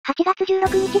8月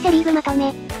16日セリーグまと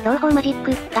め。朗報マジッ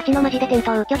ク、ガチのマジで点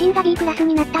灯。巨人が B クラス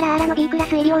になったらアーラの B クラ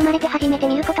ス入りを生まれて初めて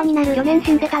見ることになる。去年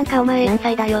死んでたんかお前。何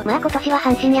歳だよ。まあ今年は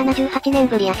阪神や78年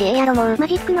ぶりやしやろもう。マ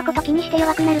ジックのこと気にして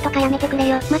弱くなるとかやめてくれ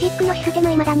よ。マジックのシステム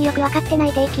未だによくわかってな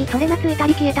い定期。それがついた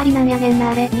り消えたりなんやねんな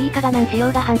あれ。2位以下が何しよ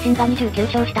うが阪神が29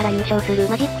勝したら優勝する。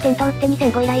マジック点灯って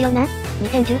2005以来よな。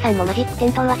2013もマジック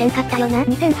点灯はせんかったよな。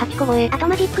2008個超え。あと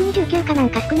マジック29かなん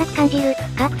か少なく感じる。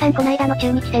カープさんこないだの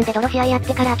中日戦で泥試合やっ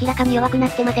てから明らかに弱くな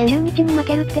ってません。中日に負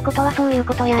けるってことはそういう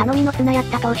ことや。頼みの綱やっ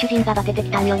た投手陣がバテてき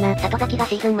たんよな。里崎が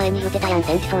シーズン前に言うてたやん。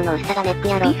選手層の薄さがネック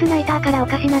やろ。ビースナイターからお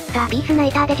かしなった。ビースナ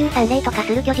イターで13例とか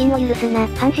する巨人を許すな。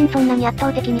阪神そんなに圧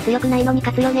倒的に強くないのに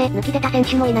勝つよね。抜き出た選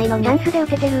手もいないのに。チャンスで打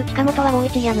ててる。近本はもう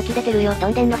1位や抜き出てるよ。ど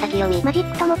んでんの先読み。マジ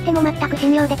ックと思っても全く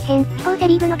信用できへん。飛行セ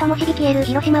リーグの灯火消える。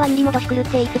広島は揺り戻し来るって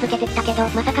言い続けてきたけど、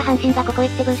まさか阪神がここへっ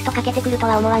てブーストかけてくると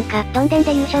は思わんか。どんでん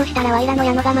で優勝したらワイらの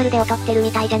矢野がまるで劣ってる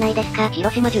みたいじゃないですか。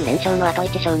広島10連勝の後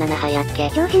1勝7敗やっけ。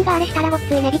上心があれしたらごっつ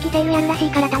い値引きセールやるらしい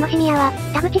から楽しみやわ。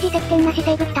田淵自責点なし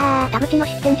セーブきたー。田淵の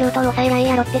失点上等抑えられ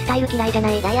やろってスタイル嫌いじゃ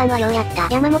ない。ダイアンはようやっ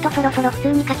た。山本そろそろ普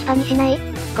通に勝ちパにしない？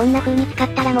こんな風に使っ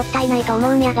たらもったいないと思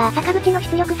うんやが。坂口の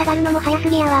出力下がるのも早す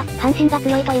ぎやわ。阪神が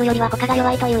強いというよりは他が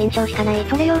弱いという印象しかない。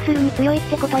それ要するに強いっ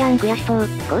てことやん。悔しそう。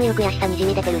こういう悔しさにじ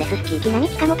み出てるレス好き。木浪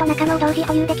近本中野を同時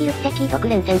保有できる奇跡。6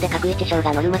連戦で各1勝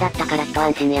がノルマだったから一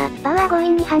安心や。バウアー強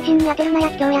引に阪神に当てるなや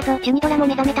卑怯やぞ。中2ドラも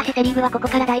目覚めたしセリーグはここ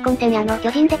から大混戦やの。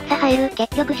巨人で草生える。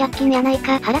結局借金やない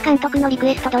か。原監督のリク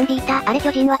エストドンディータ。あれ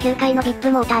巨人は9回のビッ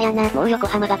グモーターやな。もう横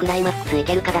浜がクライマックスい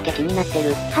けるかだけ気になって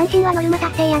る。阪神はノルマ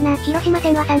達成やな。広島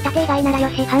戦は3立て以外ならよ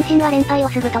し。阪神は連敗を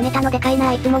すぐ止めたのでかい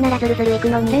な。いつもならズルズル行く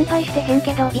のに。連敗してへん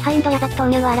けど、ビハインド矢崎投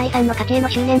入は新井さんの勝ちへの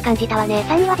執念感じたわね。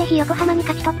3位はぜひ横浜に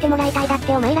勝ち取ってもらいたい。だっ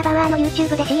てお前らバウアーの YouTube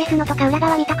で CS のとか裏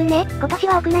側見たくね？今年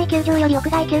は屋内球場より屋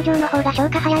外球場の方が消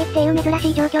化早いっていう珍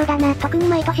しい状況だな。特に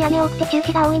毎年雨多くて中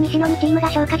止が多い西野にチームが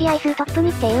消化試合数トップに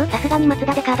っていう。さすがに松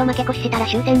田でカード負け越ししたら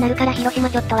終戦なるから広島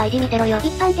ちょっとは意地見せろよ。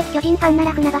一般的巨人ファンな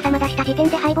ら船場様出した時点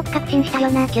で敗北確信したよ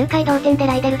な。9回同点で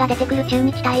ライデルが出てくる中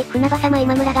日対船場様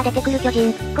今村が出てくる巨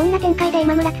人。こんな展開で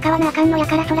今村使わなあかんのや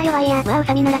からそら弱いや。まあ宇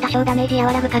佐美なら多少ダメージ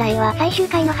和らぐからええわ。最終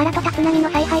回の原と立浪の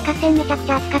采配合戦めちゃく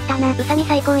ちゃ熱かったな。宇佐美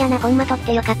最高やな。本間取っ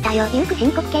てよかったよ。リュウク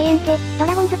申告敬遠って、ド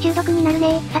ラゴンズ中毒になる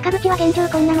ね。坂口は現状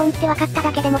こんなもんって分かった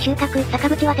だけでも収穫。坂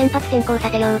口は先発転向さ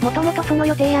せよう。もともとその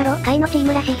予定やろ。下位のチー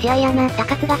ムらしい試合やな。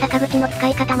高津が坂口の使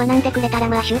い方学んでくれたら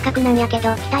まあ収穫なんやけ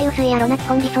ど、期待薄いやろな。基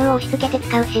本理想を押し付けて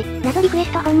使うし。謎リクエ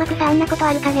スト本幕さあんなこと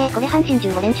あるかね。これ阪神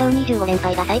15連勝25連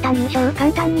敗が最短優勝。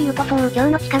簡単に言うとそう。今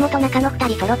日の近本中野2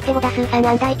人揃って5打数3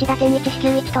安打1打点1四球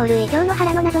1盗塁。今日の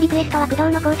原の謎リクエストは工藤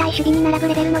の交代守備に並ぶ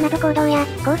レベルの謎行動や、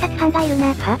考察班がいる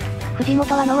な。は？藤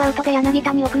本はノーアウトで柳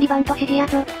田に送りバント指示や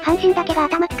ぞ。阪神だけが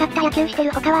頭使った野球して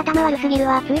る他は頭悪すぎる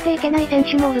わ。ついていけない選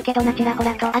手もおるけどなちらほ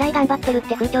らと。新井頑張ってるっ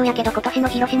て風潮やけど今年の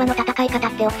広島の戦い方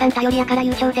っておっさん頼りやから優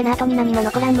勝せな後に何も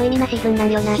残らん無意味なシーズンな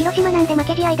んよな。広島なんで負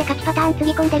け試合で勝ちパターンつ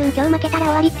ぎ込んでるん。今日負けたら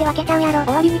終わりってわけちゃうやろ。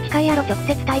終わりに近いやろ。直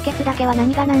接対決だけは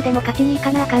何が何でも勝ちに行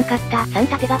かなあかんかった。3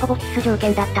立てがほぼ必須条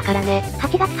件だったからね。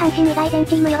8月阪神以外全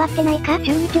チーム弱ってないか？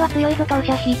中日は強いぞ投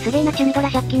手費。すげえな中2ドラ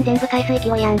借金全部返す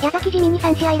勢いやん。矢崎地味に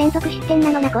3試合連続失点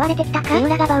なのな。壊れてきたか？三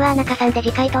浦がバウアー中3で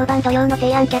次回登板土曜の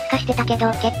提案却下してたけ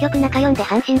ど、結局中4で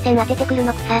阪神戦当ててくる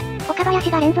のくさ。岡林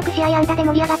が連続試合安打で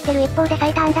盛り上がってる一方で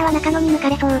最多安打は中野に抜か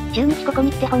れそう。中日ここ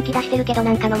に来て本気出してるけど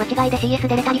なんかの間違いで CS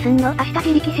出れたりすんの？明日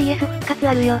自力 CS 復活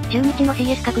あるよ。中日の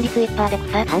CS 確率 1% で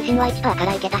草。阪神は 1% か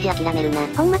らいけたし諦めるな。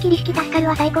ほんま切り式助かる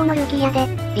は最高のルーキーやで。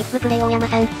ビッグプレイ大山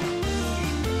さん。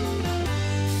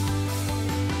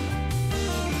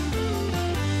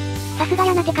さすが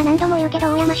やなてか何度も言うけど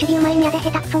大山守備うまいんやで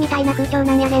下手くそみたいな風潮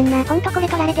なんやねんな。ほんとこれ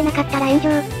取られてなかったら炎上。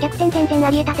逆転全然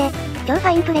ありえたで。超フ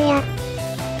ァインプレイや。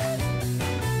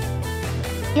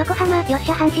横浜、よっ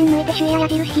しゃ阪神抜いて首位や矢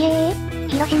印ひえー。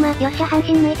広島、よっしゃ阪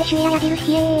神抜いて首位や矢印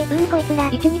ひえー。こいつら。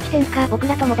1日戦か。僕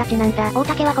ら友達なんだ。大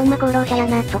竹はほんま功労者や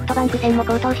な。ソフトバンク戦も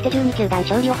高騰して12球団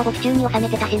勝利をほぼ手中に収め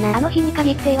てたしな。あの日に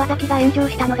限って岩崎が炎上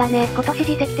したのがね、今年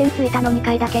自責点ついたの2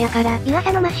回だけやから。湯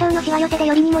浅の抹消のしわ寄せで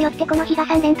よりにもよってこの日が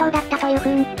3連投だったという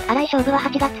荒井勝負は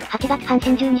8月阪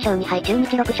神12勝2敗中日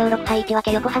6勝6敗1分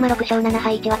け横浜6勝7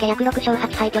敗1分け約6勝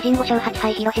8敗巨人5勝8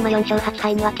敗広島4勝8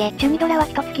敗2分け。中2ドラは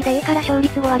1月でから勝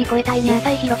率5割超えたいね。実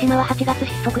際広島は8月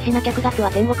失速しなきゃ9月は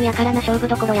天国やからな。勝負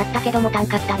どころやったけどもたん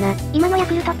かったな。今のヤ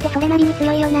クルトってそれなりに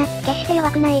強いよな。決して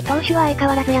弱くない。投手は相変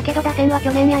わらずやけど打線は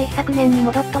去年や一昨年に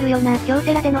戻っとるよな。京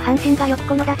セラでの阪神がよく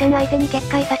この打線相手に決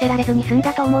壊させられずに済ん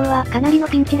だと思うわ。かなりの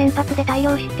ピンチ連発で大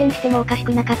量失点してもおかし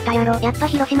くなかったやろ。やっぱ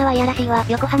広島はいやらしいわ。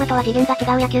横浜とは次元が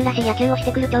違う野球らしい野球をし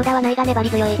てくる長打はないが粘り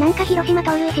強い。なんか広島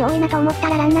盗塁し多いなと思った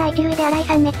らランナー一塁で新井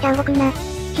さんめっちゃ動くな。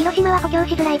広島は補強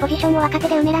しづらいポジションを若手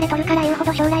で埋められとるから言うほ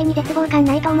ど将来に絶望感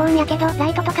ないと思うんやけど、ラ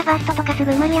イトとかファーストとかす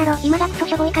ぐ埋まるやろ。今がクソ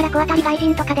しょぼいから小当たり外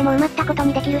人とかでも埋まったこと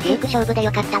にできるし。ピーク勝負で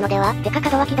よかったのでは？てか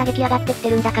門脇が出来上がってきて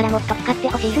るんだからもっと使って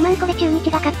ほしい。すまんこれ中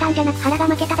日が勝ったんじゃなく原が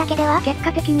負けただけでは？結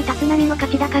果的に立浪の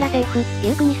勝ちだからセーフ。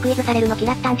ユークにスクイズされるの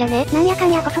嫌ったんじゃね？なんやか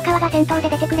んや細川が先頭で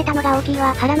出てくれたのが大きい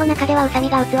わ。原の中では宇佐美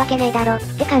が打つわけねえだろ。っ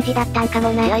て感じだったんか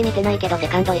もな。試合見てないけどセ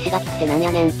カンド石垣ってなん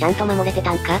やねん。ちゃんと守れて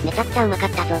たんか？めちゃくちゃうまかっ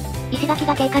たぞ。石垣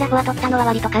が K からフォア取ったのは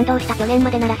割と感動した。去年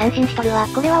までなら三振しとるわ。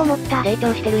これは思った。成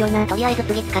長してるよな。とりあえず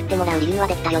次使ってもらう理由は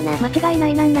できたよな。間違いな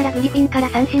い。なんならグリフィンから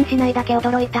三振しないだけ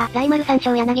驚いた。ライマル3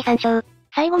勝柳3勝。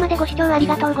最後までご視聴あり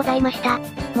がとうございました。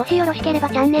もしよろしければ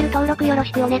チャンネル登録よろ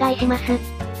しくお願いしま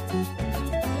す。